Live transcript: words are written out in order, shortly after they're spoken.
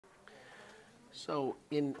So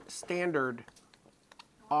in standard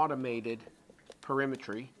automated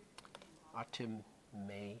perimetry,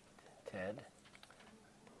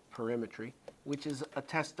 perimetry, which is a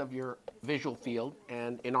test of your visual field,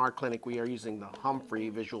 and in our clinic we are using the Humphrey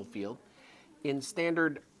visual field. In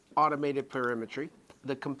standard automated perimetry,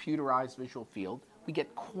 the computerized visual field, we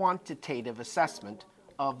get quantitative assessment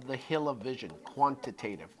of the hill of vision,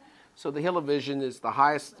 quantitative. So the hill of vision is the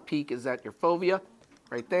highest peak is at your fovea,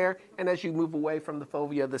 right there, and as you move away from the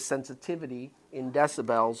fovea, the sensitivity in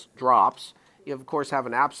decibels drops. You of course have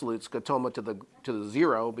an absolute scotoma to the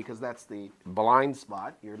zero because that's the blind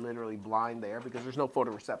spot. You're literally blind there because there's no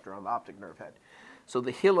photoreceptor on the optic nerve head. So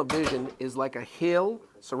the hill of vision is like a hill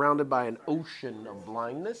surrounded by an ocean of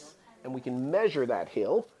blindness, and we can measure that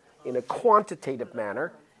hill in a quantitative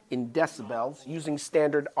manner in decibels using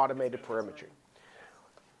standard automated perimetry.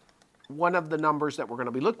 One of the numbers that we're going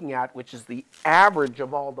to be looking at, which is the average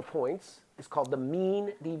of all the points, is called the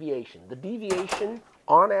mean deviation. The deviation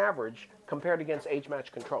on average compared against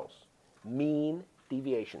age-matched controls. Mean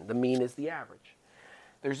deviation. The mean is the average.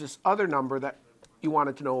 There's this other number that you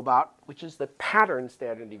wanted to know about, which is the pattern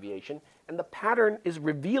standard deviation. And the pattern is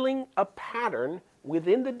revealing a pattern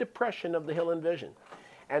within the depression of the hill and vision.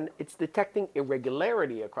 And it's detecting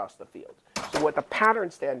irregularity across the field. So what the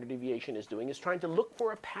pattern standard deviation is doing is trying to look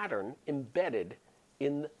for a pattern embedded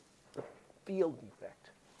in the field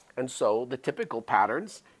defect. And so the typical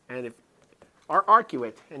patterns are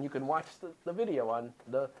arcuate, and you can watch the video on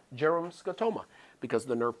the germ scotoma, because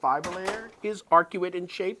the nerve fiber layer is arcuate in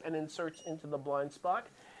shape and inserts into the blind spot.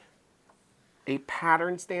 A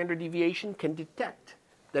pattern standard deviation can detect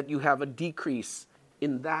that you have a decrease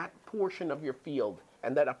in that portion of your field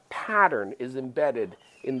and that a pattern is embedded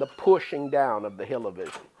in the pushing down of the hill of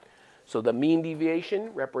vision. So the mean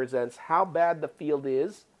deviation represents how bad the field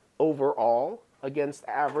is overall against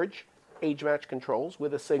average age-matched controls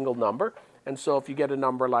with a single number. And so if you get a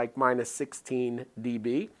number like minus 16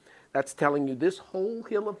 dB, that's telling you this whole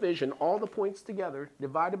hill of vision, all the points together,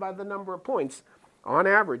 divided by the number of points, on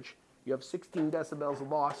average, you have 16 decibels of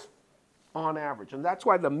loss on average. And that's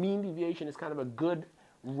why the mean deviation is kind of a good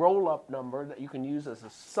roll-up number that you can use as a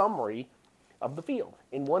summary of the field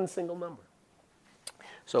in one single number.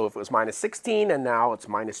 So if it was minus 16 and now it's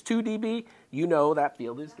minus 2 dB, you know that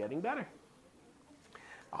field is getting better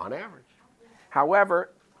on average.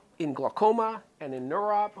 However, in glaucoma and in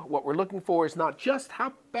neuro-op, what we're looking for is not just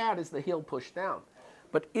how bad is the hill pushed down,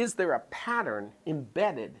 but is there a pattern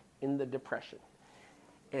embedded in the depression?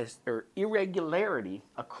 Is there irregularity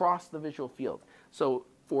across the visual field? So,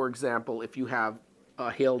 for example, if you have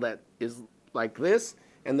a hill that is like this,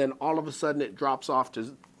 and then all of a sudden it drops off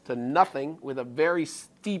to nothing with a very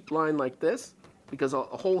steep line like this, because a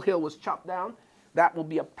whole hill was chopped down, that will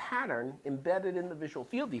be a pattern embedded in the visual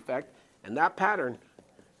field defect, and that pattern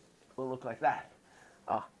will look like that.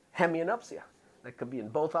 Hemianopsia. That could be in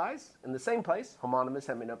both eyes, in the same place, homonymous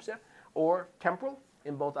hemianopsia, or temporal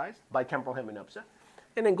in both eyes, bitemporal hemianopsia.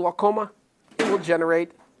 And in glaucoma, it will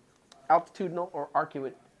generate altitudinal or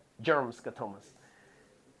arcuate germ scotomas.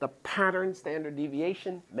 The pattern standard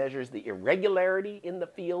deviation measures the irregularity in the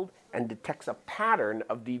field and detects a pattern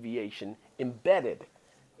of deviation embedded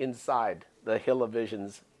inside the hill of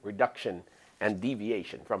vision's reduction and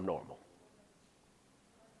deviation from normal.